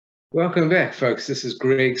Welcome back, folks. This is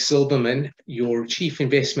Greg Silberman, your Chief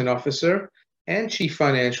Investment Officer and Chief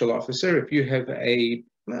Financial Officer. If you have a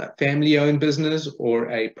family-owned business or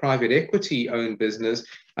a private equity-owned business,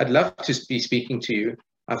 I'd love to be speaking to you.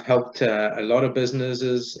 I've helped a lot of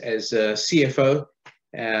businesses as a CFO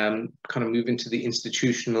kind of move into the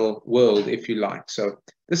institutional world, if you like. So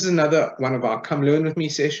this is another one of our Come Learn With Me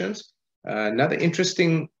sessions. Another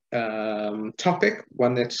interesting topic,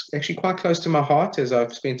 one that's actually quite close to my heart, as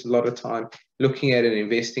I've spent a lot of time looking at and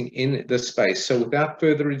investing in this space. So without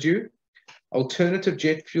further ado, alternative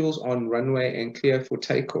jet fuels on runway and clear for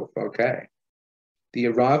takeoff. Okay. The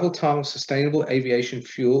arrival time of sustainable aviation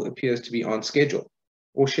fuel appears to be on schedule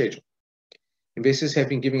or schedule. Investors have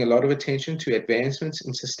been giving a lot of attention to advancements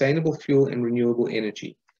in sustainable fuel and renewable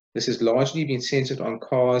energy. This has largely been centered on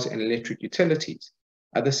cars and electric utilities.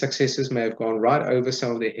 Other successes may have gone right over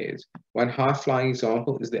some of their heads. One high-flying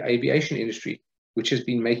example is the aviation industry, which has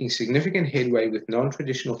been making significant headway with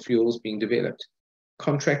non-traditional fuels being developed,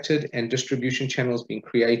 contracted and distribution channels being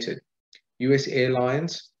created. US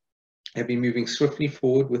airlines have been moving swiftly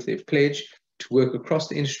forward with their pledge to work across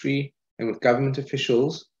the industry and with government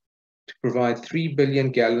officials to provide 3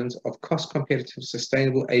 billion gallons of cost-competitive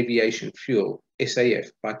sustainable aviation fuel, SAF,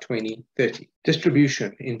 by 2030.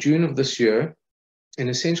 Distribution. In June of this year, an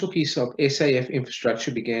essential piece of SAF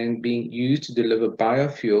infrastructure began being used to deliver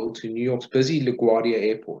biofuel to New York's busy LaGuardia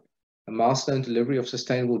Airport. A milestone delivery of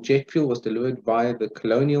sustainable jet fuel was delivered via the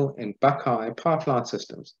Colonial and Buckeye pipeline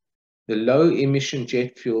systems. The low-emission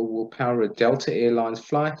jet fuel will power a Delta Airlines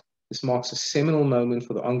flight. This marks a seminal moment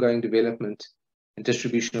for the ongoing development and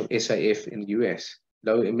distribution of SAF in the US.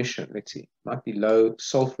 Low emission, let's see, might be low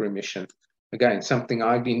sulfur emission. Again, something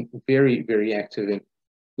I've been very, very active in.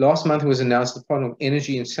 Last month, it was announced the Department of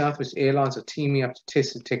Energy and Southwest Airlines are teaming up to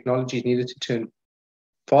test the technologies needed to turn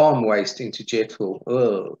farm waste into jet fuel.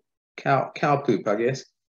 Oh, cow poop, I guess.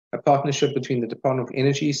 A partnership between the Department of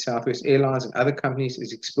Energy, Southwest Airlines, and other companies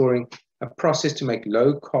is exploring a process to make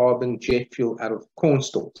low-carbon jet fuel out of corn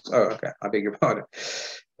stalks. Oh, okay, I beg your pardon.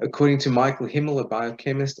 According to Michael Himmel, a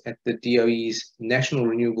biochemist at the DOE's National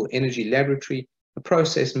Renewable Energy Laboratory, the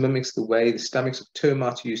process mimics the way the stomachs of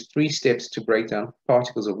termites use 3 steps to break down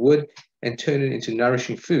particles of wood and turn it into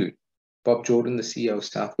nourishing food. Bob Jordan, the CEO of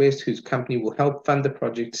Southwest, whose company will help fund the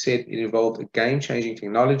project, said it involved a game-changing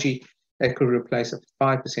technology that could replace up to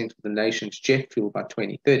 5% of the nation's jet fuel by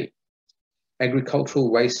 2030.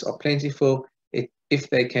 Agricultural wastes are plentiful if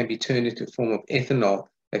they can be turned into a form of ethanol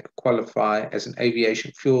that could qualify as an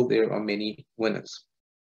aviation fuel. There are many winners.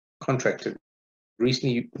 Contracted.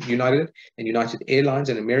 Recently, United Airlines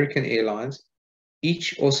and American Airlines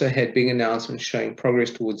each also had big announcements showing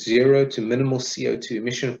progress towards zero to minimal CO2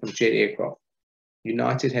 emission from jet aircraft.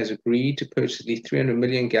 United has agreed to purchase at least 300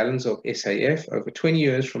 million gallons of SAF over 20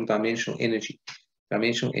 years from Dimensional Energy.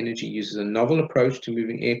 Dimensional Energy uses a novel approach to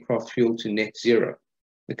moving aircraft fuel to net zero.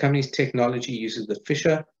 The company's technology uses the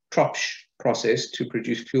Fischer-Tropsch process to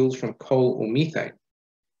produce fuels from coal or methane.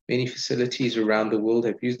 Many facilities around the world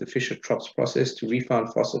have used the Fischer-Tropsch process to refine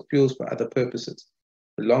fossil fuels for other purposes.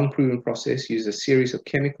 The long-proven process uses a series of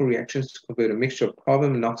chemical reactions to convert a mixture of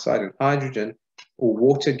carbon monoxide and hydrogen or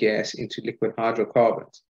water gas into liquid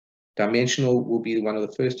hydrocarbons. Dimensional will be one of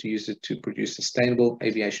the first to use it to produce sustainable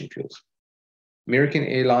aviation fuels. American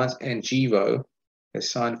Airlines and Gevo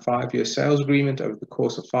has signed a 5-year sales agreement. Over the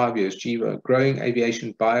course of 5 years. Gevo, a growing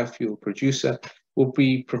aviation biofuel producer, will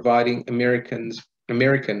be providing American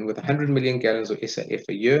with 100 million gallons of SAF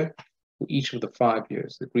a year for each of the 5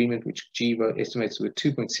 years. The agreement, which Gevo estimates with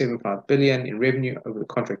 2.75 billion in revenue over the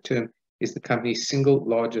contract term, is the company's single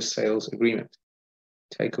largest sales agreement.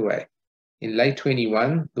 Takeaway. In late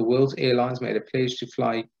 21, the world's airlines made a pledge to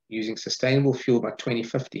fly using sustainable fuel by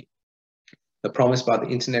 2050. The promise by the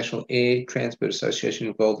International Air Transport Association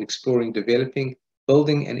involved exploring, developing,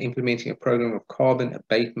 building, and implementing a program of carbon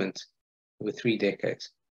abatement over 3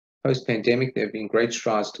 decades. Post-pandemic, there have been great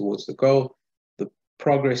strides towards the goal. The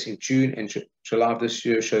progress in June and July of this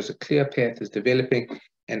year shows a clear path is developing,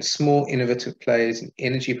 and small innovative players in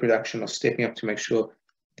energy production are stepping up to make sure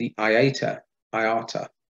the IATA,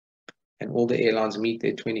 and all the airlines meet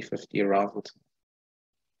their 2050 arrival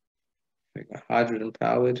time.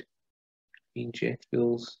 Hydrogen-powered, clean jet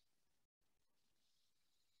fuels.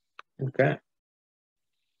 Okay.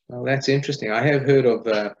 Well, that's interesting. I have heard of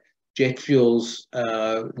jet fuels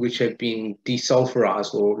which have been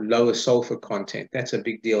desulfurized or lower sulfur content. That's a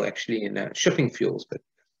big deal actually in shipping fuels. But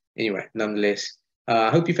anyway, nonetheless, I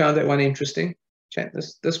hope you found that one interesting.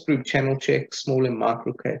 This group, Channel Check, Small and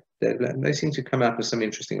Micro Cap, they seem to come out with some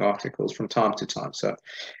interesting articles from time to time. So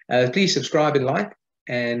please subscribe and like.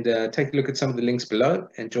 and take a look at some of the links below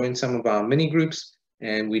and join some of our mini groups.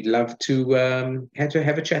 And we'd love to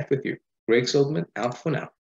have a chat with you. Greg Silverman, out for now.